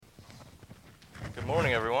Good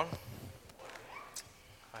morning, everyone.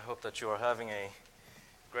 I hope that you are having a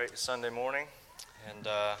great Sunday morning, and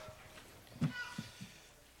I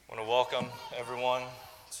want to welcome everyone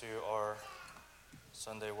to our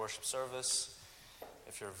Sunday worship service.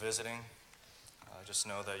 If you're visiting, just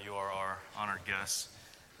know that you are our honored guests,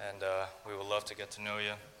 and we would love to get to know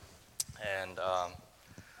you. And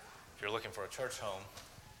if you're looking for a church home,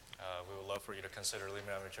 we would love for you to consider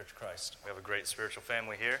Lebanon Avenue Church of Christ. We have a great spiritual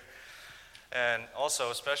family here. And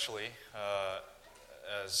also, especially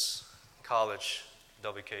as college,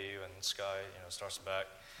 WKU and Sky, starts back,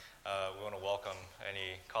 we want to welcome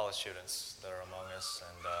any college students that are among us,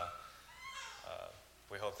 and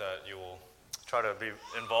we hope that you will try to be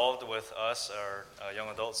involved with us, our young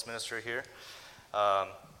adults ministry here.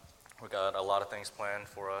 We've got a lot of things planned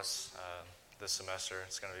for us this semester.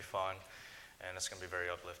 It's going to be fun, and it's going to be very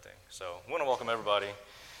uplifting. So we want to welcome everybody.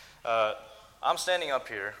 I'm standing up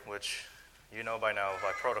here, which you know by now,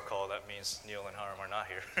 by protocol, that means Neil and Hiram are not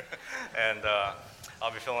here. And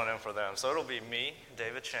I'll be filling in for them. So it'll be me,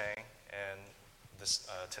 David Chang, and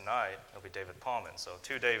tonight it'll be David Palman. So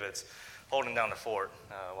two Davids holding down the fort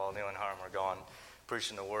while Neil and Hiram are gone,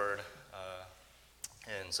 preaching the word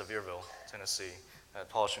in Sevierville, Tennessee,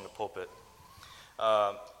 polishing the pulpit.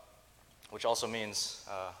 Which also means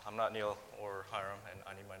I'm not Neil or Hiram, and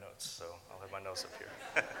I need my notes, so I'll have my notes up here.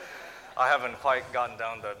 I haven't quite gotten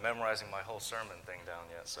down to memorizing my whole sermon thing down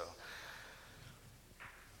yet, so.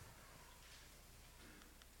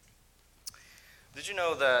 Did you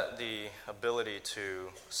know that the ability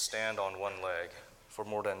to stand on one leg for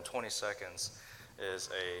more than 20 seconds is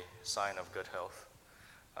a sign of good health?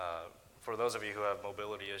 For those of you who have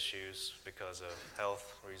mobility issues because of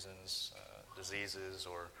health reasons, diseases,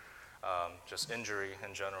 or just injury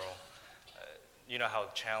in general, you know how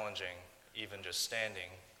challenging even just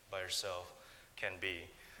standing by yourself can be.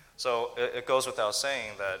 So it goes without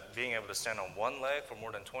saying that being able to stand on one leg for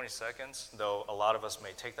more than 20 seconds, though a lot of us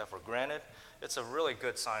may take that for granted, it's a really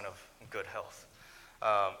good sign of good health.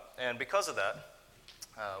 And because of that,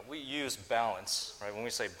 we use balance, right? When we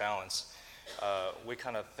say balance, we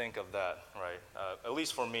kind of think of that, right? At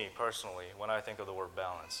least for me personally, when I think of the word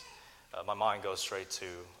balance, my mind goes straight to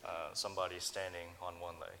somebody standing on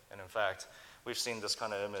one leg. And in fact, we've seen this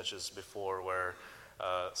kind of images before where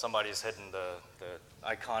somebody's hitting the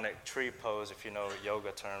iconic tree pose. If you know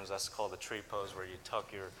yoga terms, that's called the tree pose, where you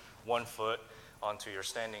tuck your one foot onto your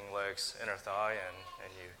standing leg's inner thigh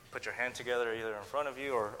and you put your hand together either in front of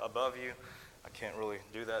you or above you. I can't really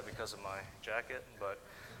do that because of my jacket, but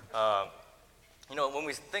when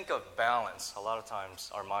we think of balance, a lot of times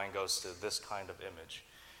our mind goes to this kind of image.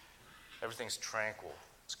 Everything's tranquil,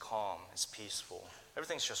 it's calm, it's peaceful.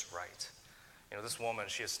 Everything's just right. This woman,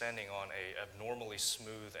 she is standing on a abnormally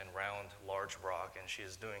smooth and round large rock, and she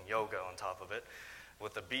is doing yoga on top of it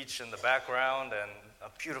with the beach in the background and a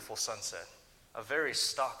beautiful sunset. A very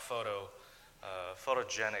stock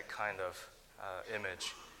photogenic kind of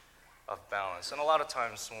image of balance. And a lot of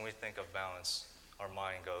times when we think of balance, our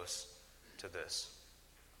mind goes to this.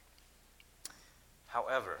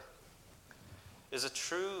 However, is it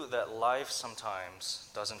true that life sometimes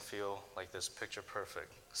doesn't feel like this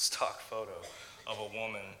picture-perfect stock photo of a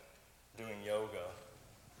woman doing yoga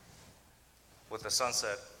with the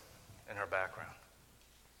sunset in her background?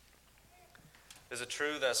 Is it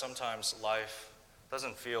true that sometimes life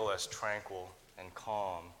doesn't feel as tranquil and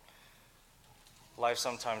calm? Life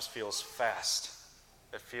sometimes feels fast.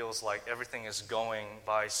 It feels like everything is going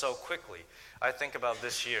by so quickly. I think about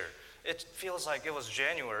this year. It feels like it was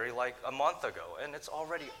January like a month ago, and it's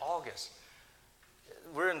already August.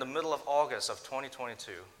 We're in the middle of August of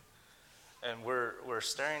 2022, and we're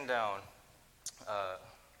staring down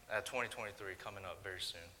at 2023 coming up very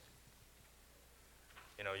soon.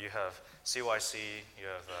 You have CYC, you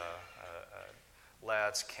have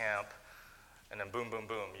Lads Camp, and then boom, boom,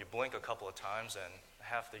 boom. You blink a couple of times, and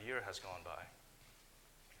half the year has gone by.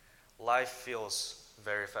 Life feels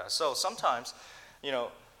very fast. So sometimes,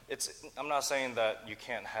 I'm not saying that you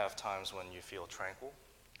can't have times when you feel tranquil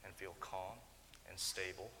and feel calm and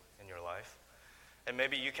stable in your life. And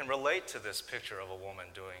maybe you can relate to this picture of a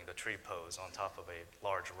woman doing the tree pose on top of a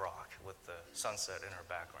large rock with the sunset in her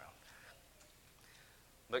background.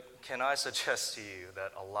 But can I suggest to you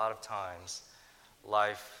that a lot of times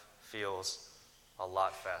life feels a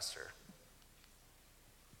lot faster?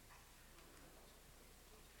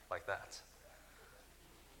 Like that.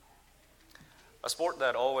 A sport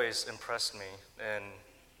that always impressed me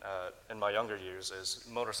in my younger years is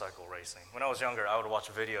motorcycle racing. When I was younger, I would watch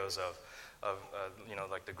videos of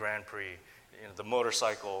like the Grand Prix, the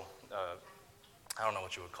motorcycle I don't know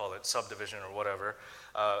what you would call it, subdivision or whatever,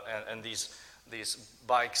 and these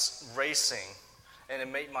bikes racing, and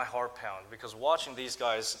it made my heart pound because watching these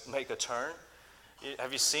guys make a turn.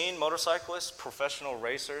 Have you seen motorcyclists, professional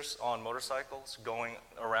racers on motorcycles going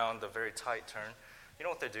around the very tight turn? You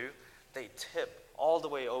know what they do? They tip all the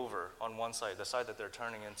way over on one side, the side that they're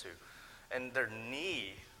turning into, and their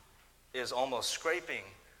knee is almost scraping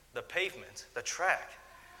the pavement, the track.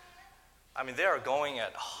 I mean, they are going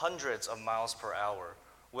at hundreds of miles per hour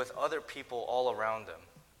with other people all around them.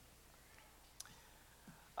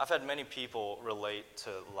 I've had many people relate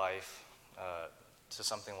to life to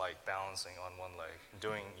something like balancing on one leg,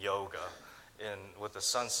 doing yoga with the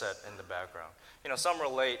sunset in the background. You know, some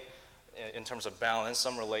relate in terms of balance,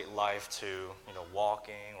 some relate life to,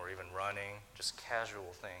 walking or even running, just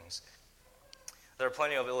casual things. There are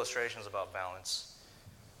plenty of illustrations about balance.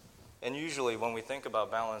 And usually when we think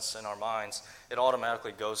about balance in our minds, it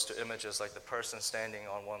automatically goes to images like the person standing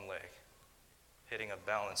on one leg, hitting a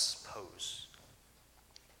balance pose.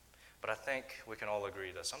 But I think we can all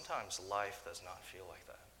agree that sometimes life does not feel like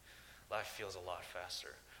that. Life feels a lot faster.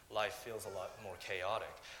 Life feels a lot more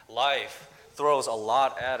chaotic. Life throws a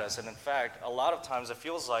lot at us. And in fact, a lot of times it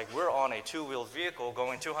feels like we're on a two-wheeled vehicle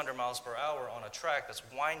going 200 miles per hour on a track that's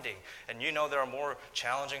winding. And there are more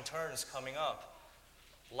challenging turns coming up.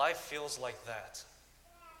 Life feels like that.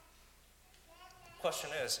 The question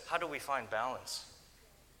is, how do we find balance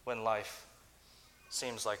when life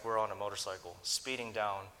seems like we're on a motorcycle speeding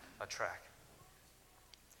down a track?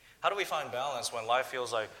 How do we find balance when life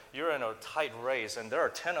feels like you're in a tight race and there are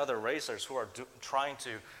 10 other racers who are trying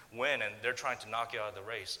to win and they're trying to knock you out of the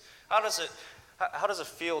race? How does it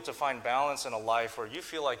feel to find balance in a life where you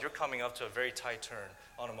feel like you're coming up to a very tight turn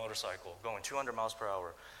on a motorcycle going 200 miles per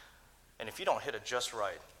hour, and if you don't hit it just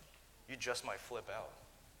right, you just might flip out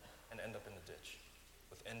and end up in the ditch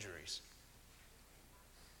with injuries,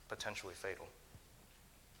 potentially fatal?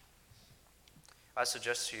 I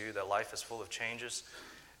suggest to you that life is full of changes,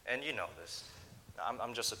 and you know this.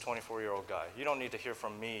 I'm just a 24-year-old guy. You don't need to hear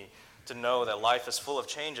from me to know that life is full of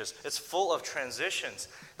changes. It's full of transitions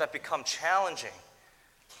that become challenging.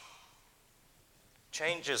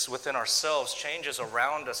 Changes within ourselves, changes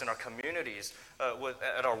around us in our communities,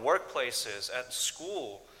 at our workplaces, at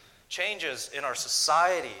school, changes in our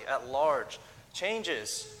society at large,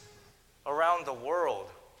 changes around the world.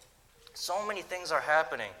 So many things are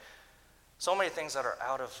happening. So many things that are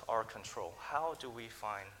out of our control. How do we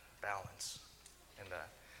find balance in that?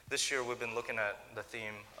 This year we've been looking at the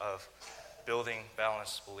theme of building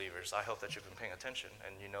balanced believers. I hope that you've been paying attention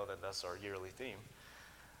and you know that that's our yearly theme.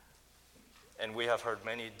 And we have heard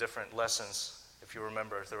many different lessons, if you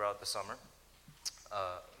remember, throughout the summer.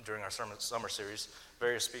 During our summer series,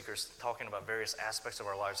 various speakers talking about various aspects of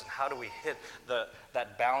our lives and how do we hit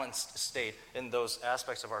that balanced state in those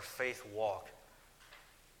aspects of our faith walk.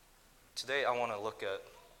 Today, I want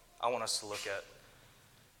us to look at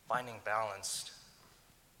finding balance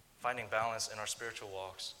in our spiritual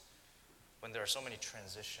walks when there are so many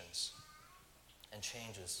transitions and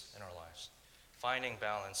changes in our lives. Finding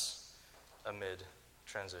balance amid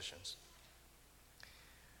transitions.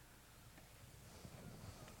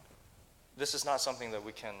 This is not something that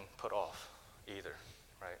we can put off either,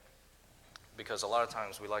 right? Because a lot of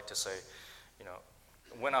times we like to say,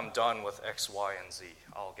 when I'm done with X, Y, and Z,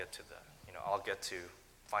 I'll get to that. I'll get to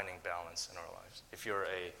finding balance in our lives. If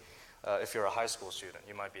you're a high school student,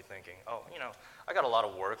 you might be thinking, I got a lot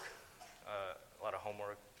of work, a lot of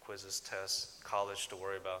homework, quizzes, tests, college to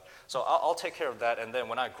worry about. So I'll take care of that, and then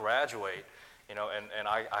when I graduate, and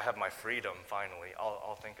I have my freedom finally,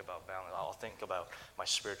 I'll think about balance. I'll think about my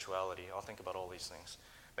spirituality. I'll think about all these things.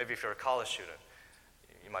 Maybe if you're a college student,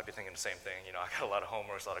 you might be thinking the same thing. I got a lot of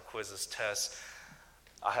homework, a lot of quizzes, tests.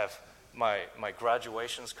 I have my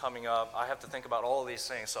graduation's coming up. I have to think about all of these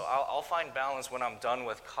things. So I'll find balance when I'm done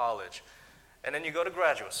with college. And then you go to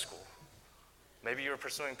graduate school. Maybe you're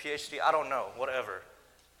pursuing PhD. I don't know, whatever.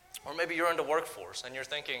 Or maybe you're in the workforce and you're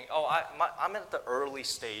thinking, I'm at the early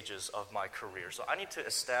stages of my career, so I need to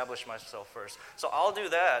establish myself first. So I'll do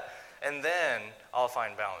that, and then I'll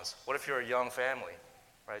find balance. What if you're a young family,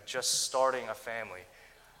 right? Just starting a family.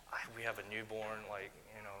 We have a newborn,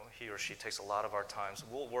 he or she takes a lot of our time, so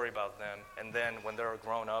we'll worry about them. And then when they're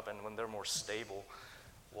grown up and when they're more stable,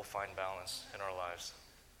 we'll find balance in our lives.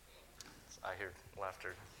 I hear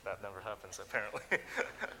laughter. That never happens, apparently.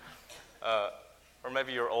 Or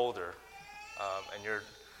maybe you're older, and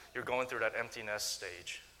you're going through that empty nest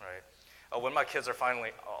stage, right? When my kids are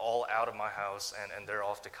finally all out of my house and they're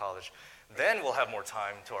off to college, then we'll have more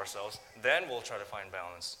time to ourselves. Then we'll try to find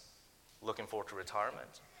balance. Looking forward to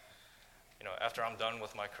retirement. After I'm done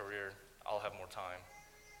with my career, I'll have more time.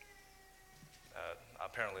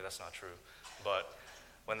 Apparently that's not true. But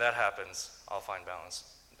when that happens, I'll find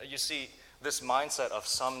balance. You see, this mindset of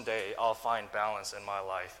someday I'll find balance in my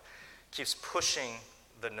life keeps pushing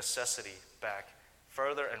the necessity back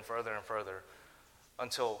further and further and further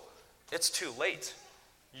until it's too late.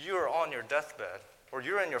 You're on your deathbed, or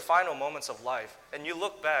you're in your final moments of life, and you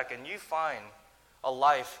look back and you find a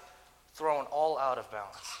life thrown all out of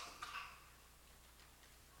balance.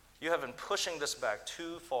 You have been pushing this back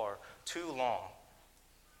too far, too long.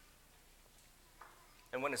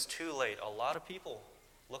 And when it's too late, a lot of people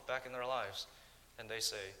look back in their lives and they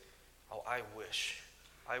say, oh, I wish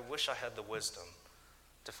I had the wisdom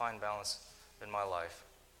to find balance in my life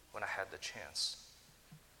when I had the chance.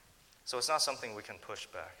 So it's not something we can push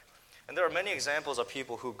back. And there are many examples of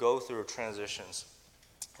people who go through transitions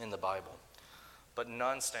in the Bible, but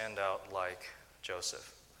none stand out like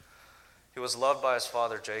Joseph. He was loved by his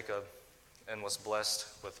father Jacob and was blessed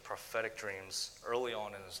with prophetic dreams early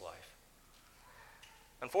on in his life.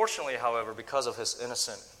 Unfortunately, however, because of his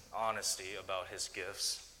innocent honesty about his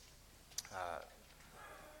gifts,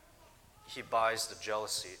 he buys the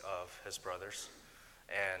jealousy of his brothers,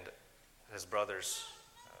 and his brothers,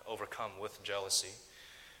 overcome with jealousy,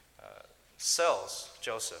 sells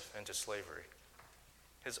Joseph into slavery.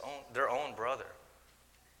 Their own brother,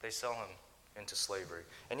 they sell him into slavery.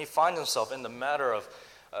 And he finds himself in the matter of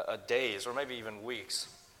days or maybe even weeks,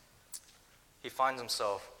 he finds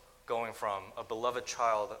himself going from a beloved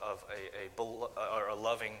child of a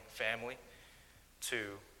loving family to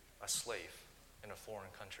a slave in a foreign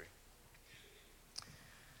country.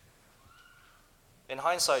 In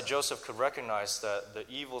hindsight, Joseph could recognize that the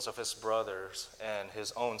evils of his brothers and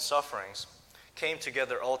his own sufferings came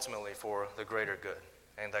together ultimately for the greater good,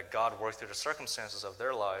 and that God worked through the circumstances of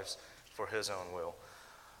their lives for his own will.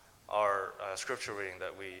 Our scripture reading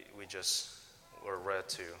that we just were read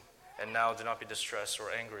to. And now do not be distressed or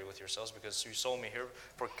angry with yourselves because you sold me here,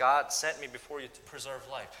 for God sent me before you to preserve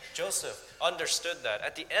life. Joseph understood that.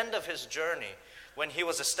 At the end of his journey, when he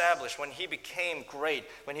was established, when he became great,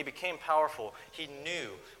 when he became powerful, he knew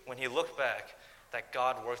when he looked back that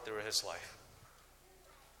God worked through his life.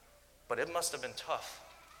 But it must have been tough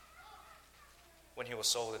when he was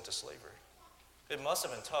sold into slavery. It must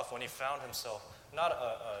have been tough when he found himself not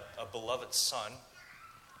a beloved son,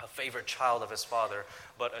 a favorite child of his father,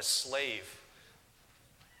 but a slave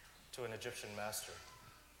to an Egyptian master.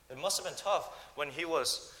 It must have been tough when he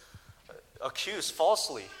was accused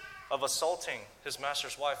falsely of assaulting his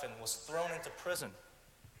master's wife and was thrown into prison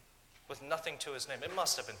with nothing to his name. It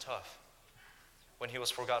must have been tough when he was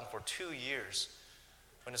forgotten for 2 years,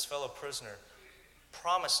 when his fellow prisoner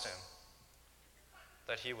promised him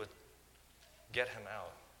that he would get him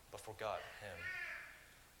out, but forgot him.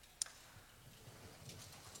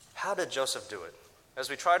 How did Joseph do it? As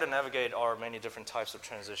we try to navigate our many different types of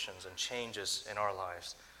transitions and changes in our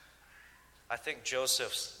lives, I think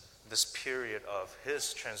Joseph's, this period of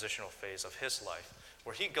his transitional phase of his life,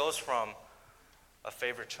 where he goes from a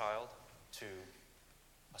favorite child to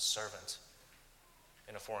a servant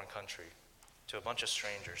in a foreign country, to a bunch of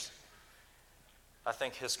strangers. I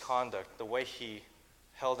think his conduct, the way he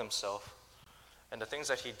held himself, and the things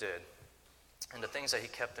that he did, and the things that he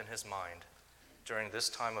kept in his mind during this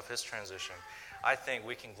time of his transition, I think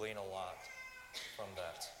we can glean a lot from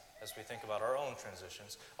that as we think about our own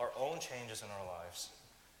transitions, our own changes in our lives,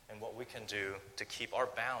 and what we can do to keep our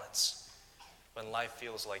balance when life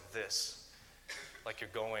feels like this, like you're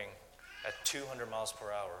going at 200 miles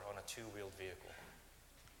per hour on a two-wheeled vehicle.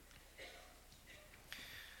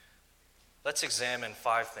 Let's examine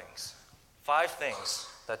 5 things. 5 things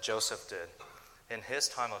that Joseph did in his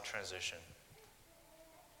time of transition.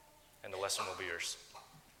 And the lesson will be yours.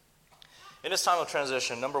 In his time of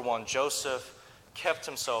transition, number 1, Joseph kept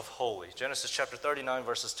himself holy. Genesis chapter 39,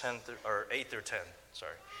 verses 8 through 10.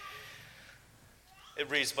 It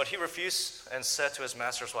reads, "But he refused and said to his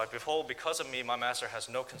master's wife, 'Behold, because of me, my master has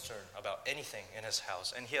no concern about anything in his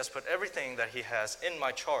house, and he has put everything that he has in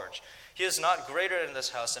my charge. He is not greater in this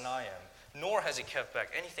house than I am, nor has he kept back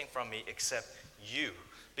anything from me except you,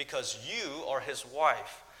 because you are his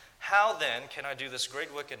wife. How then can I do this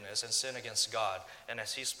great wickedness and sin against God?' And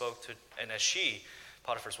as she,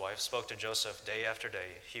 Potiphar's wife, spoke to Joseph day after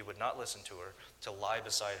day, he would not listen to her, to lie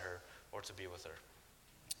beside her, or to be with her."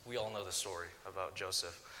 We all know the story about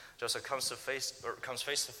Joseph. Joseph comes face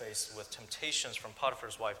to face with temptations from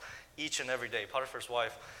Potiphar's wife each and every day. Potiphar's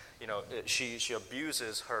wife, she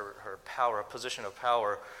abuses her power, a position of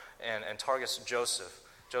power, and targets Joseph.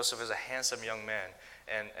 Joseph is a handsome young man,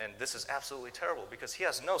 and this is absolutely terrible because he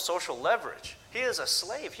has no social leverage. He is a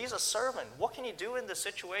slave. He's a servant. What can he do in this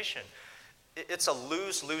situation? it's a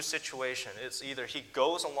lose-lose situation. It's either he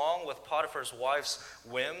goes along with Potiphar's wife's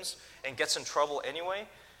whims and gets in trouble anyway,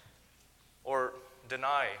 or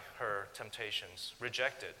deny her temptations,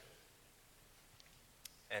 reject it,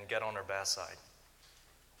 and get on her bad side.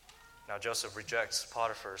 Now Joseph rejects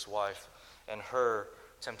Potiphar's wife and her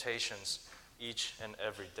temptations each and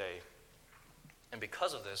every day. And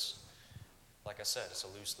because of this, like I said, it's a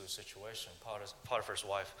lose-lose situation. Potiphar's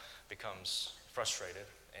wife becomes frustrated,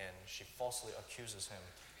 and she falsely accuses him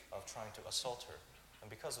of trying to assault her. And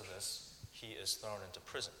because of this, he is thrown into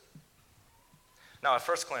prison. Now, at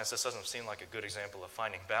first glance, this doesn't seem like a good example of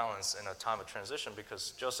finding balance in a time of transition,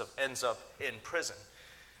 because Joseph ends up in prison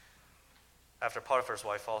after Potiphar's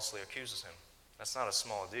wife falsely accuses him. That's not a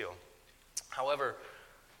small deal. However,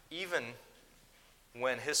 even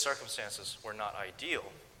when his circumstances were not ideal,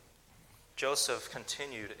 Joseph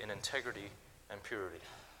continued in integrity and purity.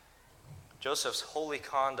 Joseph's holy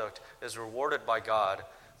conduct is rewarded by God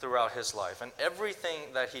throughout his life. And everything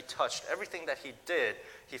that he touched, everything that he did,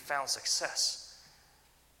 he found success.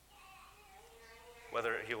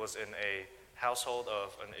 Whether he was in a household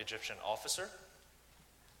of an Egyptian officer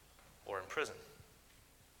or in prison.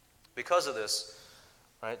 Because of this,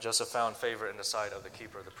 right, Joseph found favor in the sight of the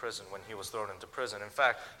keeper of the prison when he was thrown into prison. In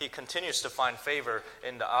fact, he continues to find favor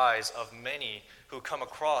in the eyes of many who come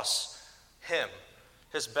across him.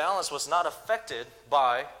 His balance was not affected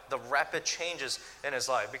by the rapid changes in his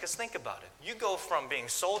life. Because think about it. You go from being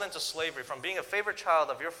sold into slavery, from being a favorite child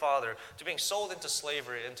of your father, to being sold into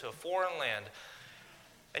slavery, into a foreign land.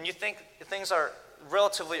 And you think things are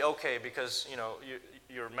relatively okay because,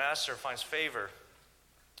 your master finds favor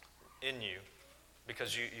in you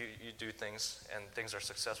because you do things and things are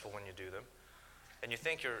successful when you do them. And you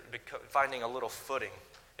think you're finding a little footing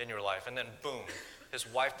in your life. And then boom, his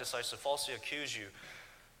wife decides to falsely accuse you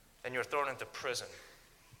and you're thrown into prison.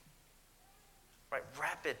 Right?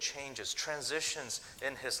 Rapid changes, transitions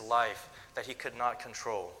in his life that he could not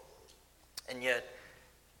control. And yet,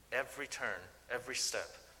 every turn, every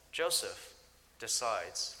step, Joseph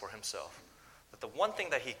decides for himself that the one thing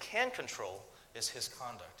that he can control is his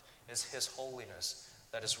conduct, is his holiness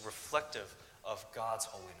that is reflective of God's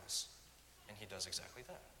holiness. And he does exactly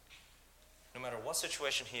that. No matter what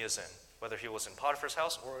situation he is in, whether he was in Potiphar's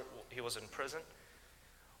house or he was in prison,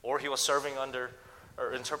 or he was serving under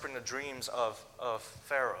or interpreting the dreams of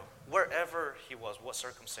Pharaoh, wherever he was, what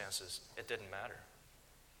circumstances, it didn't matter.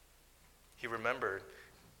 He remembered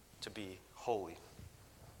to be holy.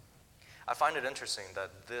 I find it interesting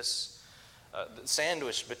that this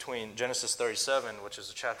sandwich between Genesis 37, which is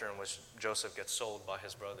a chapter in which Joseph gets sold by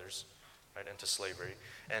his brothers, right, into slavery,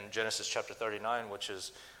 and Genesis chapter 39, which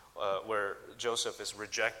is where Joseph is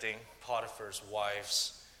rejecting Potiphar's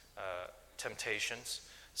wife's temptations.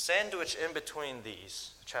 Sandwiched in between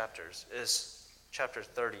these chapters is chapter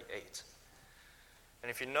 38. And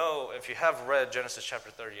if you have read Genesis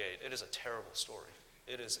chapter 38, it is a terrible story.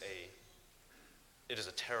 It is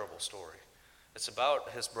a terrible story. It's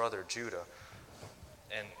about his brother Judah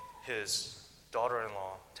and his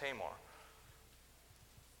daughter-in-law Tamar.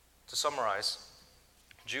 To summarize,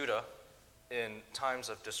 Judah, in times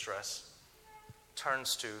of distress,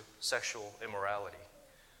 turns to sexual immorality.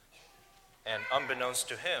 And unbeknownst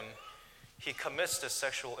to him, he commits this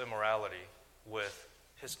sexual immorality with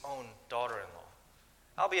his own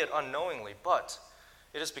daughter-in-law, albeit unknowingly, but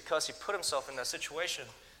it is because he put himself in that situation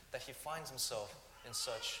that he finds himself in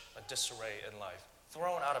such a disarray in life,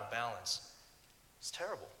 thrown out of balance. It's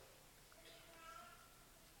terrible.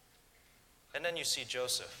 And then you see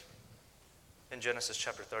Joseph in Genesis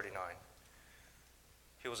chapter 39.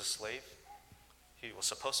 He was a slave. He was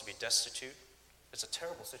supposed to be destitute. It's a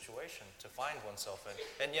terrible situation to find oneself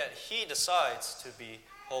in. And yet he decides to be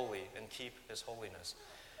holy and keep his holiness.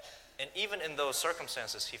 And even in those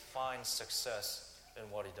circumstances, he finds success in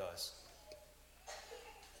what he does.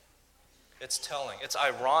 It's telling. It's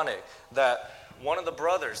ironic that one of the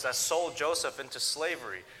brothers that sold Joseph into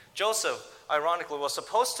slavery, Joseph, ironically, was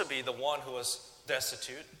supposed to be the one who was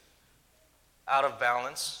destitute, out of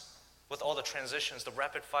balance, with all the transitions, the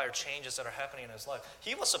rapid-fire changes that are happening in his life.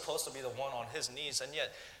 He was supposed to be the one on his knees, and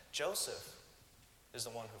yet Joseph is the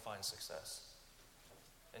one who finds success.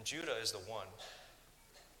 And Judah is the one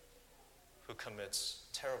who commits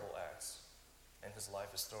terrible acts, and his life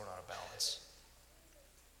is thrown out of balance.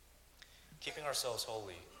 Keeping ourselves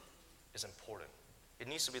holy is important. It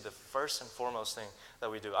needs to be the first and foremost thing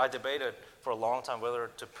that we do. I debated for a long time whether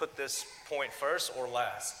to put this point first or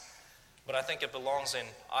last. But I think it belongs in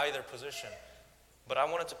either position. But I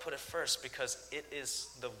wanted to put it first because it is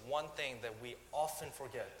the one thing that we often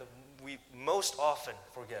forget, that we most often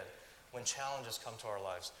forget when challenges come to our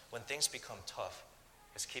lives, when things become tough,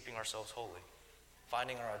 is keeping ourselves holy,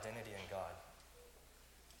 finding our identity in God.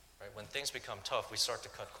 Right? When things become tough, we start to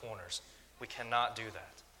cut corners. We cannot do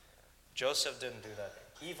that. Joseph didn't do that,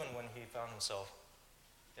 even when he found himself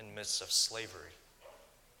in the midst of slavery,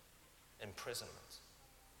 imprisonment.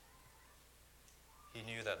 He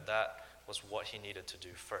knew that that was what he needed to do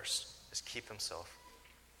first, is keep himself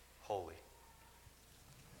holy.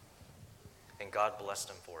 And God blessed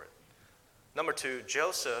him for it. Number 2,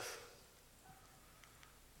 Joseph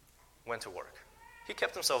went to work. He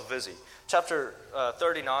kept himself busy. Chapter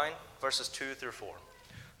 39, verses 2 through 4.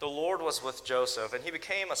 The Lord was with Joseph, and he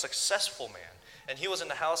became a successful man, and he was in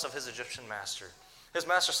the house of his Egyptian master. His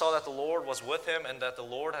master saw that the Lord was with him, and that the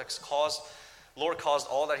Lord caused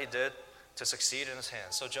all that he did to succeed in his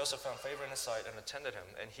hands. So Joseph found favor in his sight and attended him,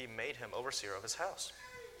 and he made him overseer of his house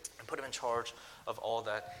and put him in charge of all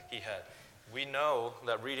that he had. We know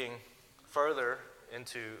that reading further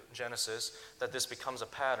into Genesis, that this becomes a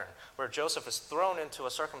pattern where Joseph is thrown into a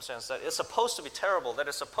circumstance that is supposed to be terrible, that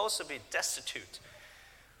is supposed to be destitute.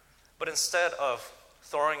 But instead of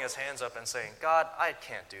throwing his hands up and saying, God, I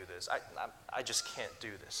can't do this. I just can't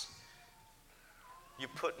do this. You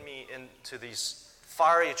put me into these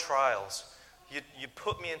fiery trials. You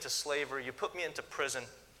put me into slavery. You put me into prison.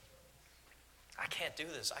 I can't do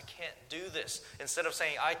this. I can't do this. Instead of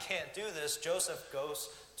saying, I can't do this, Joseph goes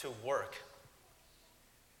to work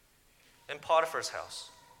in Potiphar's house,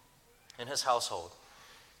 in his household.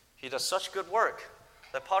 He does such good work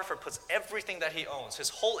that Potiphar puts everything that he owns, his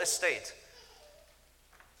whole estate,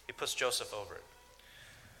 he puts Joseph over it.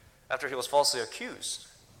 After he was falsely accused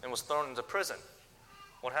and was thrown into prison,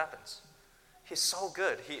 what happens? He's so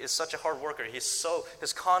good. He is such a hard worker.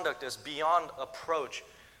 His conduct is beyond reproach,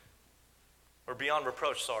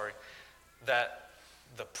 that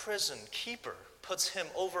the prison keeper puts him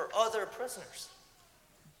over other prisoners.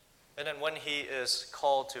 And then when he is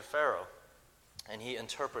called to Pharaoh, and he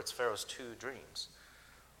interprets Pharaoh's 2 dreams,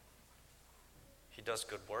 he does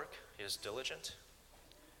good work, he is diligent,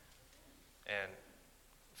 and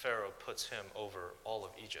Pharaoh puts him over all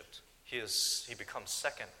of Egypt. He becomes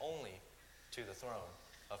second only to the throne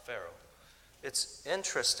of Pharaoh. It's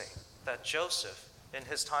interesting that Joseph, in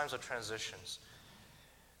his times of transitions,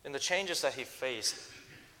 in the changes that he faced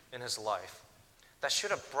in his life, that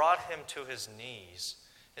should have brought him to his knees,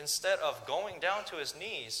 instead of going down to his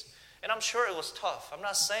knees, and I'm sure it was tough. I'm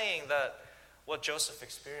not saying that what Joseph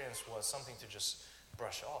experienced was something to just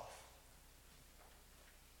brush off.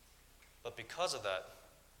 But because of that,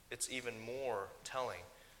 it's even more telling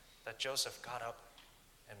that Joseph got up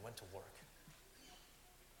and went to work.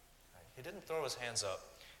 Right? He didn't throw his hands up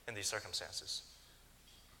in these circumstances.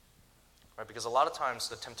 Right? Because a lot of times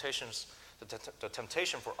the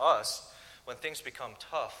temptation for us, when things become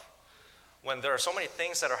tough, when there are so many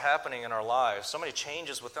things that are happening in our lives, so many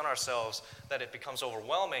changes within ourselves that it becomes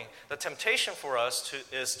overwhelming, the temptation for us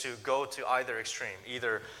is to go to either extreme.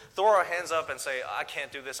 Either throw our hands up and say, I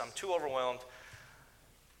can't do this, I'm too overwhelmed,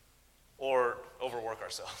 or overwork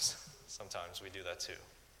ourselves. Sometimes we do that too.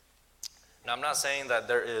 Now, I'm not saying that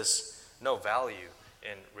there is no value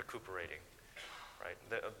in recuperating. Right?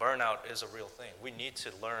 Burnout is a real thing. We need to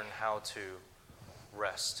learn how to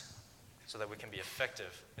rest so that we can be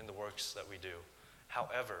effective in the works that we do.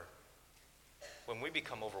 However, when we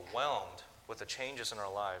become overwhelmed with the changes in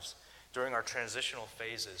our lives, during our transitional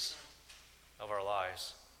phases of our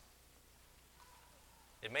lives,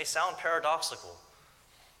 it may sound paradoxical,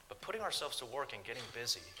 but putting ourselves to work and getting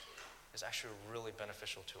busy is actually really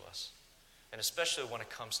beneficial to us, and especially when it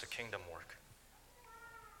comes to kingdom work.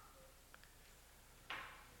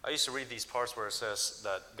 I used to read these parts where it says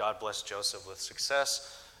that God blessed Joseph with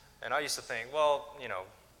success, and I used to think, well,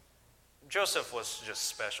 Joseph was just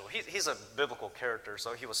special. He's a biblical character,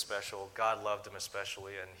 so he was special. God loved him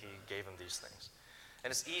especially, and he gave him these things.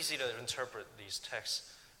 And it's easy to interpret these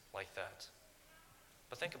texts like that.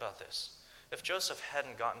 But think about this. If Joseph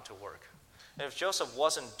hadn't gotten to work, and if Joseph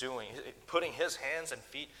wasn't putting his hands and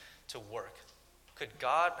feet to work, could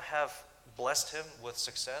God have blessed him with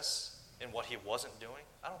success in what he wasn't doing?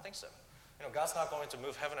 I don't think so. God's not going to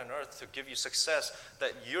move heaven and earth to give you success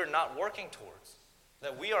that you're not working towards,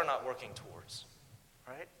 that we are not working towards,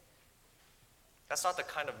 right? That's not the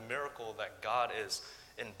kind of miracle that God is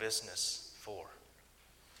in business for.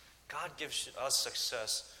 God gives us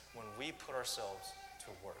success when we put ourselves to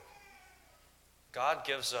work. God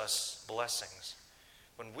gives us blessings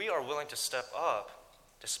when we are willing to step up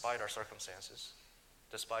despite our circumstances,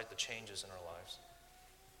 despite the changes in our lives,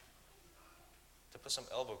 to put some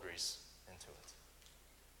elbow grease into it.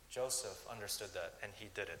 Joseph understood that, and he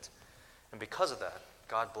did it. And because of that,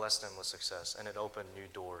 God blessed him with success, and it opened new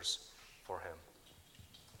doors for him.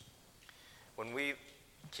 When we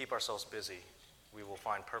keep ourselves busy, we will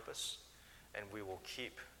find purpose, and we will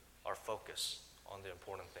keep our focus on the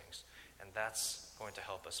important things. And that's going to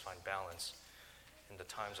help us find balance in the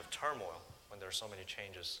times of turmoil when there are so many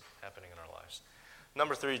changes happening in our lives.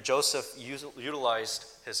 Number 3, Joseph utilized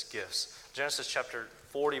his gifts. Genesis chapter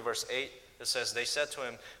 40, verse 8, it says, they said to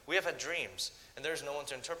him, we have had dreams, and there is no one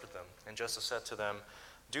to interpret them. And Joseph said to them,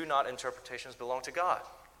 do not interpretations belong to God?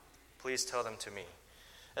 Please tell them to me.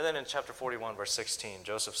 And then in chapter 41, verse 16,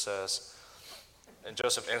 Joseph says, and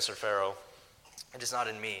Joseph answered Pharaoh, it is not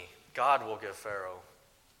in me. God will give Pharaoh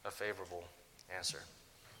a favorable answer.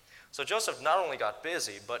 So Joseph not only got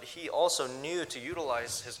busy, but he also knew to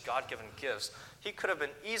utilize his God-given gifts. He could have been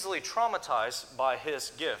easily traumatized by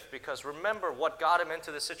his gift, because remember what got him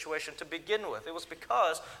into this situation to begin with. It was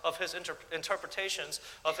because of his interpretations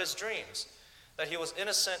of his dreams that he was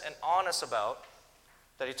innocent and honest about,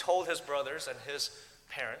 that he told his brothers and his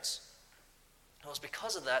parents. It was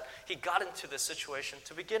because of that he got into this situation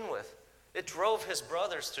to begin with. It drove his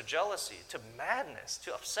brothers to jealousy, to madness,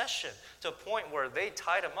 to obsession, to a point where they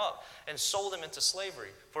tied him up and sold him into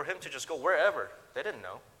slavery for him to just go wherever. They didn't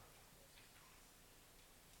know.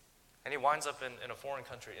 And he winds up in a foreign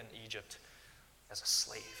country, in Egypt, as a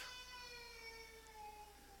slave.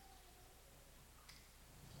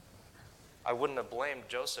 I wouldn't have blamed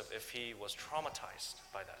Joseph if he was traumatized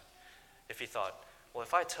by that. If he thought, well,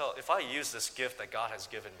 if I use this gift that God has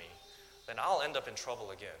given me, then I'll end up in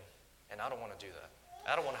trouble again. And I don't want to do that.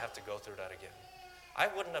 I don't want to have to go through that again. I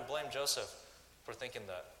wouldn't have blamed Joseph for thinking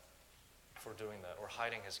that, for doing that, or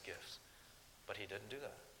hiding his gifts. But he didn't do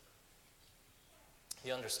that.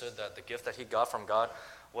 He understood that the gift that he got from God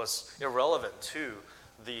was irrelevant to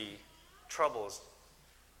the troubles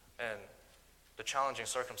and the challenging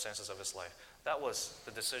circumstances of his life. That was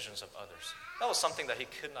the decisions of others. That was something that he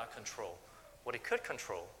could not control. What he could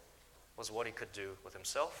control was what he could do with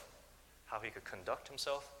himself, how he could conduct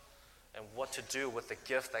himself, and what to do with the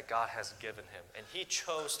gift that God has given him. And he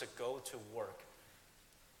chose to go to work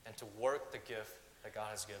and to work the gift that God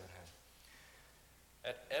has given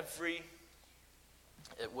him.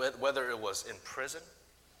 Whether it was in prison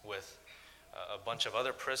with a bunch of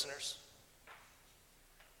other prisoners,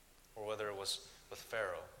 or whether it was with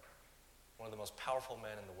Pharaoh, one of the most powerful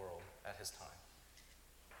men in the world at his time,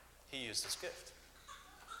 he used his gift.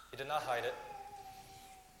 He did not hide it.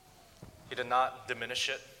 He did not diminish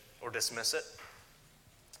it or dismiss it.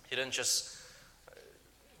 He didn't just,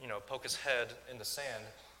 poke his head in the sand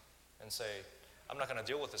and say, I'm not going to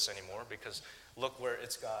deal with this anymore because look where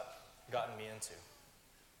it's gotten me into.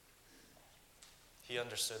 He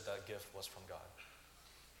understood that gift was from God,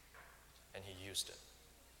 and he used it.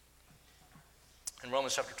 In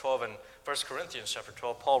Romans chapter 12 and 1 Corinthians chapter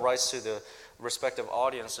 12, Paul writes to the respective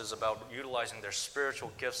audiences about utilizing their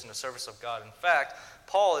spiritual gifts in the service of God. In fact,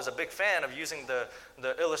 Paul is a big fan of using the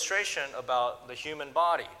illustration about the human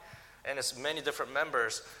body and its many different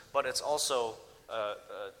members, but it's also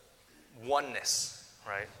oneness,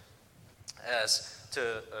 right? As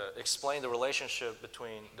to explain the relationship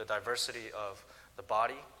between the diversity of the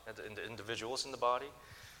body and the individuals in the body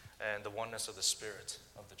and the oneness of the spirit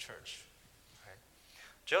of the church.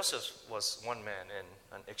 Joseph was one man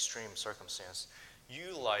in an extreme circumstance,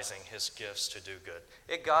 utilizing his gifts to do good.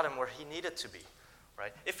 It got him where he needed to be,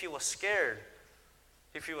 right? If he was scared,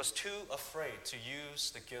 if he was too afraid to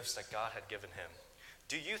use the gifts that God had given him,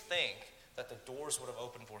 do you think that the doors would have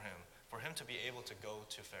opened for him to be able to go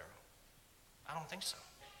to Pharaoh? I don't think so.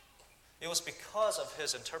 It was because of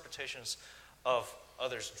his interpretations of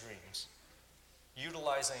others' dreams,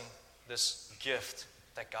 utilizing this gift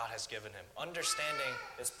that God has given him, understanding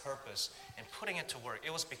its purpose and putting it to work.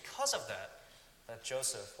 It was because of that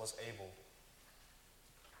Joseph was able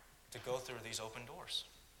to go through these open doors.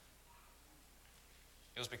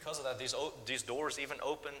 It was because of that these doors even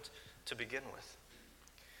opened to begin with.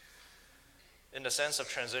 In the sense of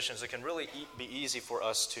transitions, it can really be easy for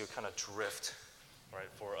us to kind of drift, right?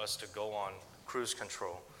 For us to go on cruise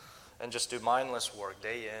control and just do mindless work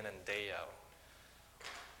day in and day out.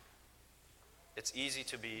 It's easy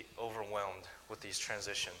to be overwhelmed with these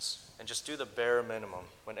transitions and just do the bare minimum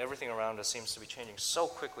when everything around us seems to be changing so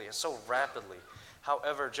quickly and so rapidly.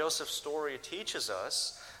 However, Joseph's story teaches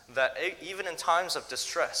us that even in times of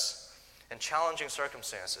distress and challenging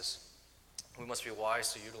circumstances, we must be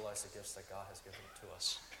wise to utilize the gifts that God has given to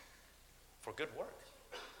us for good work.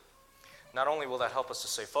 Not only will that help us to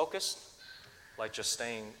stay focused, like just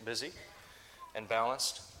staying busy and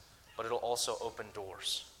balanced, but it'll also open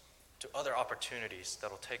doors to other opportunities that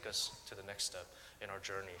will take us to the next step in our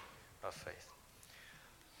journey of faith.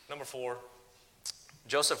 Number 4,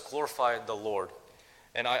 Joseph glorified the Lord.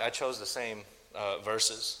 And I chose the same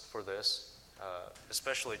verses for this,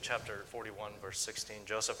 especially chapter 41, verse 16.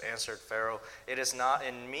 Joseph answered Pharaoh, "It is not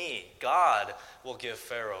in me. God will give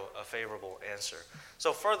Pharaoh a favorable answer."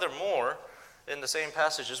 So furthermore, in the same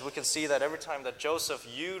passages, we can see that every time that Joseph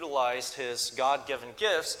utilized his God-given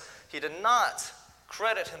gifts, he did not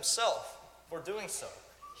credit himself for doing so.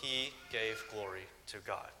 He gave glory to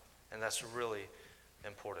God. And that's really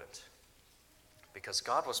important, because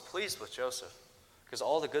God was pleased with Joseph, because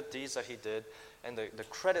all the good deeds that he did and the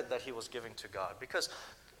credit that he was giving to God, because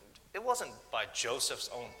it wasn't by Joseph's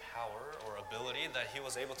own power or ability that he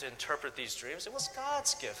was able to interpret these dreams. It was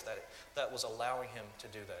God's gift that was allowing him to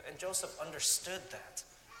do that. And Joseph understood that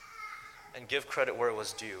and give credit where it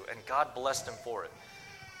was due, and God blessed him for it.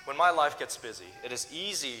 When my life gets busy, it is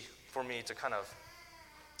easy for me to kind of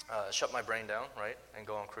shut my brain down, right, and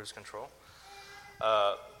go on cruise control.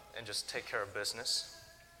 And just take care of business,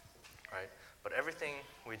 right? But everything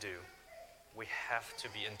we do, we have to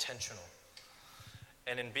be intentional.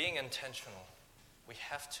 And in being intentional, we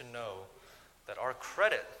have to know that our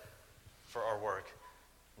credit for our work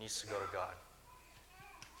needs to go to God.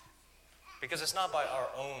 Because it's not by our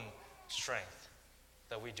own strength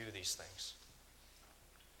that we do these things.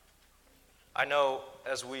 I know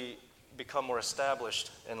as we become more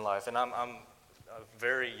established in life, and I'm a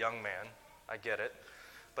very young man, I get it,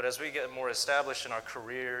 but as we get more established in our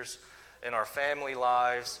careers, in our family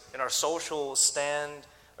lives, in our social standing,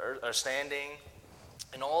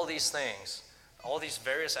 in all these things, all these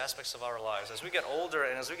various aspects of our lives, as we get older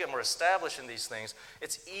and as we get more established in these things,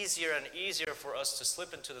 it's easier and easier for us to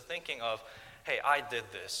slip into the thinking of, hey, I did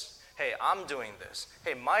this. Hey, I'm doing this.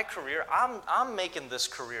 Hey, my career, I'm making this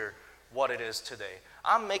career what it is today.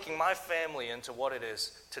 I'm making my family into what it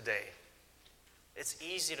is today. It's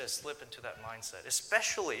easy to slip into that mindset,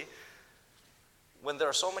 especially when there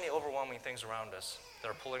are so many overwhelming things around us that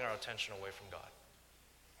are pulling our attention away from God.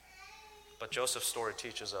 But Joseph's story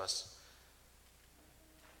teaches us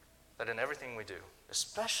that in everything we do,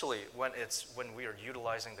 especially when we are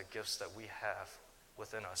utilizing the gifts that we have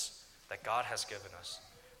within us, that God has given us,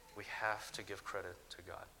 we have to give credit to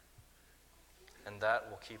God. And that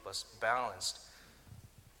will keep us balanced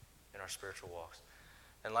in our spiritual walks.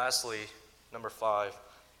 And lastly, number 5,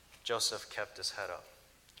 Joseph kept his head up.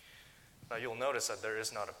 Now you'll notice that there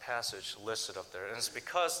is not a passage listed up there. And it's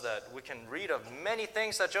because that we can read of many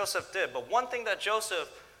things that Joseph did. But one thing that Joseph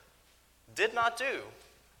did not do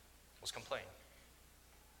was complain.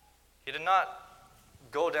 He did not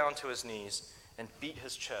go down to his knees and beat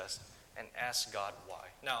his chest and ask God why.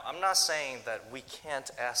 Now, I'm not saying that we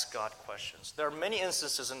can't ask God questions. There are many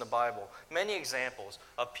instances in the Bible, many examples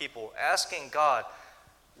of people asking God,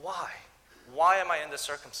 why? Why am I in this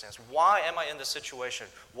circumstance? Why am I in this situation?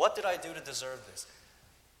 What did I do to deserve this?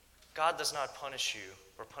 God does not punish you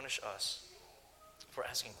or punish us for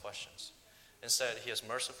asking questions. Instead, He is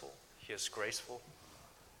merciful, He is graceful,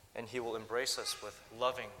 and He will embrace us with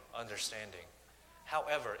loving understanding.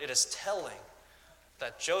 However, it is telling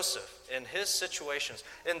that Joseph, in his situations,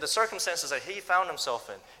 in the circumstances that he found himself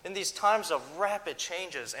in these times of rapid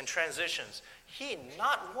changes and transitions, he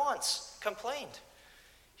not once complained.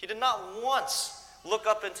 He did not once look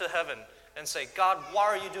up into heaven and say, God, why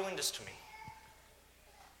are you doing this to me?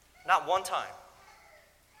 Not one time.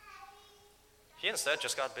 He instead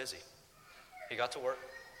just got busy. He got to work.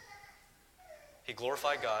 He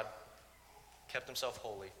glorified God, kept himself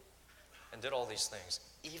holy, and did all these things,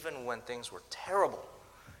 even when things were terrible,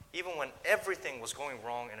 even when everything was going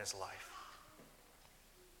wrong in his life.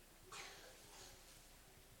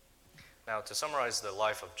 Now, to summarize the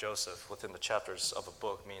life of Joseph within the chapters of a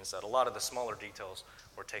book means that a lot of the smaller details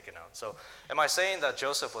were taken out. So, am I saying that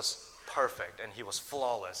Joseph was perfect and he was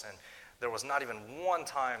flawless and there was not even one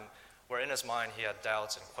time where in his mind he had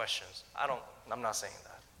doubts and questions? I'm not saying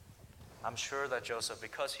that. I'm sure that Joseph,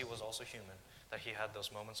 because he was also human, that he had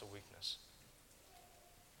those moments of weakness.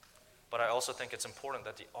 But I also think it's important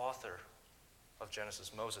that the author of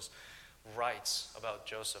Genesis, Moses, writes about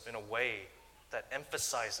Joseph in a way that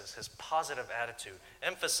emphasizes his positive attitude,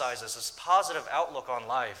 emphasizes his positive outlook on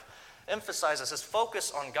life, emphasizes his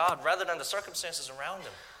focus on God rather than the circumstances around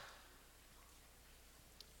him.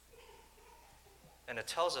 And it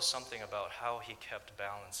tells us something about how he kept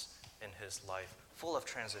balance in his life, full of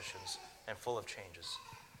transitions and full of changes.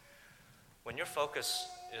 When your focus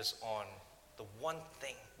is on the one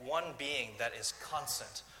thing, one being that is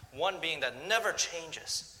constant, one being that never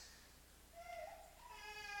changes,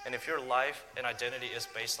 and if your life and identity is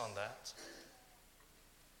based on that,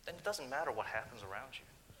 then it doesn't matter what happens around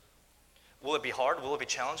you. Will it be hard? Will it be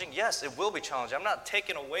challenging? Yes, it will be challenging. I'm not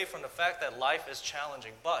taking away from the fact that life is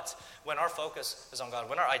challenging, but when our focus is on God,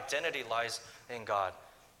 when our identity lies in God,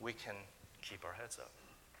 we can keep our heads up.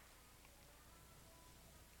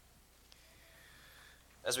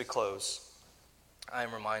 As we close, I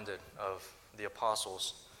am reminded of the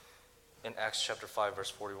apostles in Acts chapter 5, verse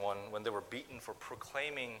 41, when they were beaten for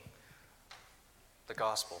proclaiming the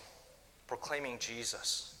gospel, proclaiming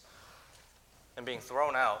Jesus, and being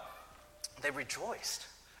thrown out. They rejoiced.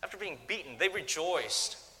 After being beaten, they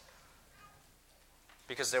rejoiced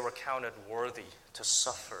because they were counted worthy to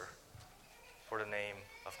suffer for the name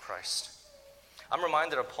of Christ. I'm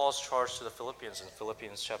reminded of Paul's charge to the Philippians in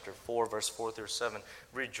Philippians chapter 4, verse 4 through 7.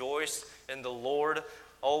 Rejoice in the Lord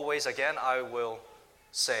always. Again, I will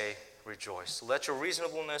say rejoice. Let your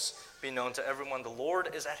reasonableness be known to everyone. The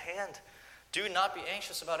Lord is at hand. Do not be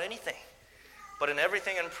anxious about anything, but in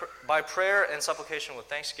everything by prayer and supplication with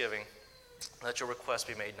thanksgiving, let your requests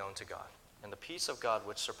be made known to God. And the peace of God,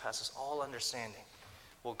 which surpasses all understanding,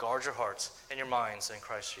 will guard your hearts and your minds in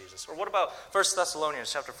Christ Jesus. Or what about 1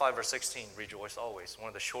 Thessalonians chapter 5, verse 16? Rejoice always. One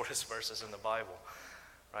of the shortest verses in the Bible.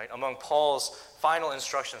 Right? Among Paul's final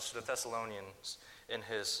instructions to the Thessalonians in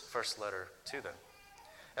his first letter to them.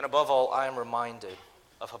 And above all, I am reminded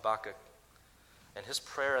of Habakkuk and his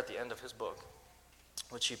prayer at the end of his book,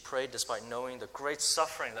 which he prayed despite knowing the great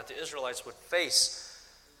suffering that the Israelites would face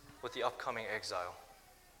with the upcoming exile.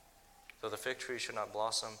 Though the fig tree should not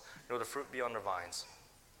blossom, nor the fruit be on the vines,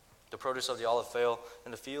 the produce of the olive fail,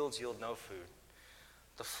 and the fields yield no food.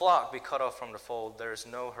 The flock be cut off from the fold, there is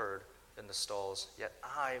no herd in the stalls. Yet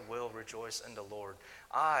I will rejoice in the Lord.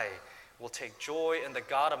 I will take joy in the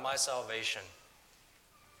God of my salvation.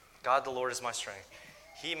 God the Lord is my strength.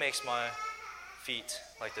 He makes my feet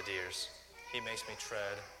like the deer's. He makes me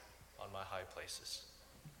tread on my high places.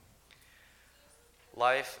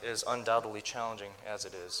 Life is undoubtedly challenging as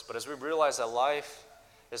it is. But as we realize that life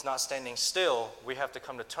is not standing still, we have to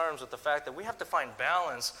come to terms with the fact that we have to find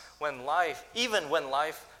balance when life, even when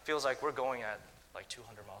life feels like we're going at like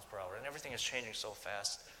 200 miles per hour and everything is changing so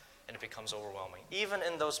fast and it becomes overwhelming. Even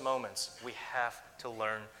in those moments, we have to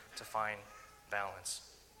learn to find balance.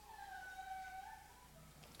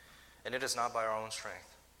 And it is not by our own strength.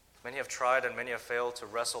 Many have tried and many have failed to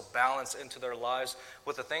wrestle balance into their lives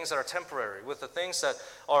with the things that are temporary, with the things that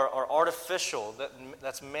are artificial,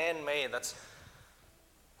 that's man-made,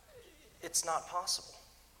 it's not possible.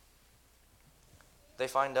 They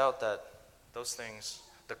find out that those things,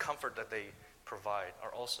 the comfort that they provide,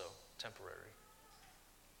 are also temporary.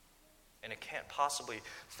 And it can't possibly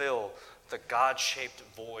fill the God-shaped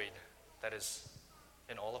void that is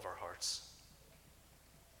in all of our hearts.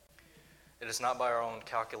 It is not by our own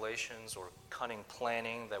calculations or cunning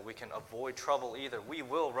planning that we can avoid trouble either. We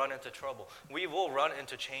will run into trouble. We will run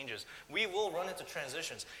into changes. We will run into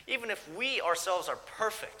transitions. Even if we ourselves are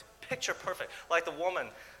perfect, picture perfect, like the woman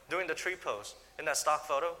doing the tree pose in that stock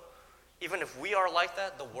photo, even if we are like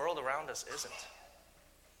that, the world around us isn't.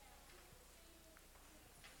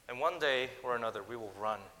 And one day or another, we will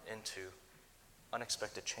run into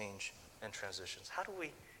unexpected change and transitions. How do we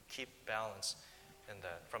keep balance in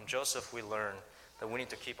that? From Joseph, we learn that we need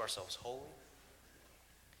to keep ourselves holy.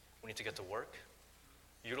 We need to get to work,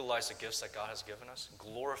 utilize the gifts that God has given us,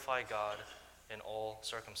 glorify God in all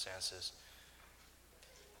circumstances,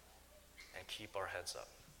 and keep our heads up.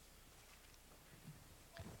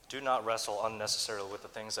 Do not wrestle unnecessarily with the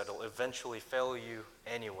things that will eventually fail you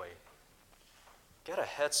anyway. Get a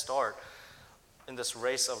head start in this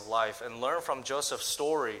race of life and learn from Joseph's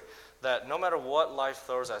story that no matter what life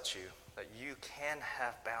throws at you, that you can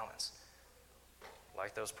have balance.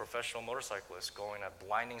 Like those professional motorcyclists going at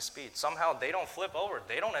blinding speed. Somehow they don't flip over.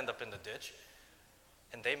 They don't end up in the ditch.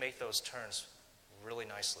 And they make those turns really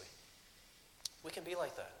nicely. We can be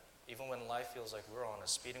like that. Even when life feels like we're on a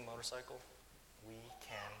speeding motorcycle, we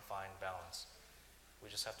can find balance. We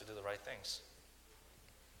just have to do the right things.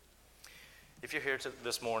 If you're here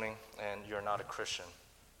this morning and you're not a Christian,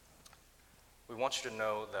 we want you to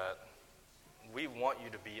know that we want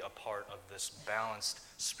you to be a part of this balanced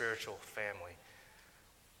spiritual family.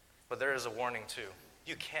 But there is a warning too.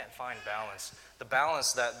 You can't find balance. The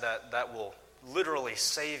balance that will literally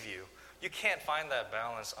save you. You can't find that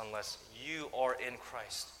balance unless you are in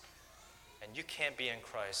Christ. And you can't be in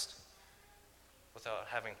Christ without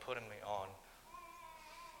having put him on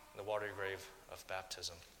the watery grave of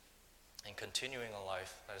baptism and continuing a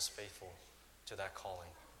life that is faithful to that calling.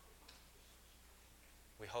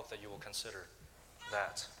 We hope that you will consider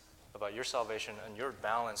that about your salvation and your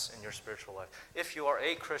balance in your spiritual life. If you are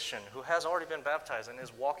a Christian who has already been baptized and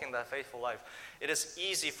is walking that faithful life, it is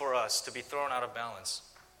easy for us to be thrown out of balance.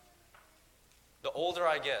 The older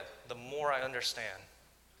I get, the more I understand.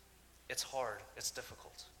 It's hard, it's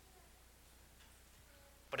difficult.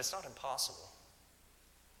 But it's not impossible.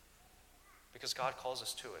 Because God calls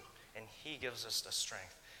us to it, and He gives us the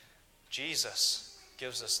strength. Jesus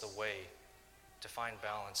gives us the way to find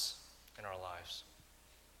balance in our lives.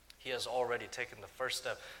 He has already taken the first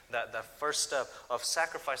step, that first step of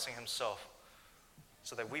sacrificing Himself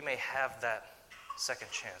so that we may have that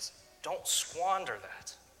second chance. Don't squander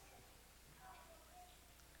that.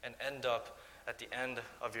 And end up at the end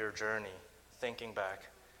of your journey thinking back,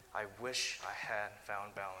 I wish I had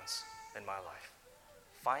found balance in my life.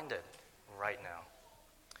 Find it right now.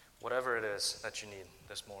 Whatever it is that you need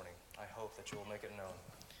this morning, I hope that you will make it known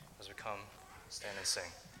as we come, stand and sing.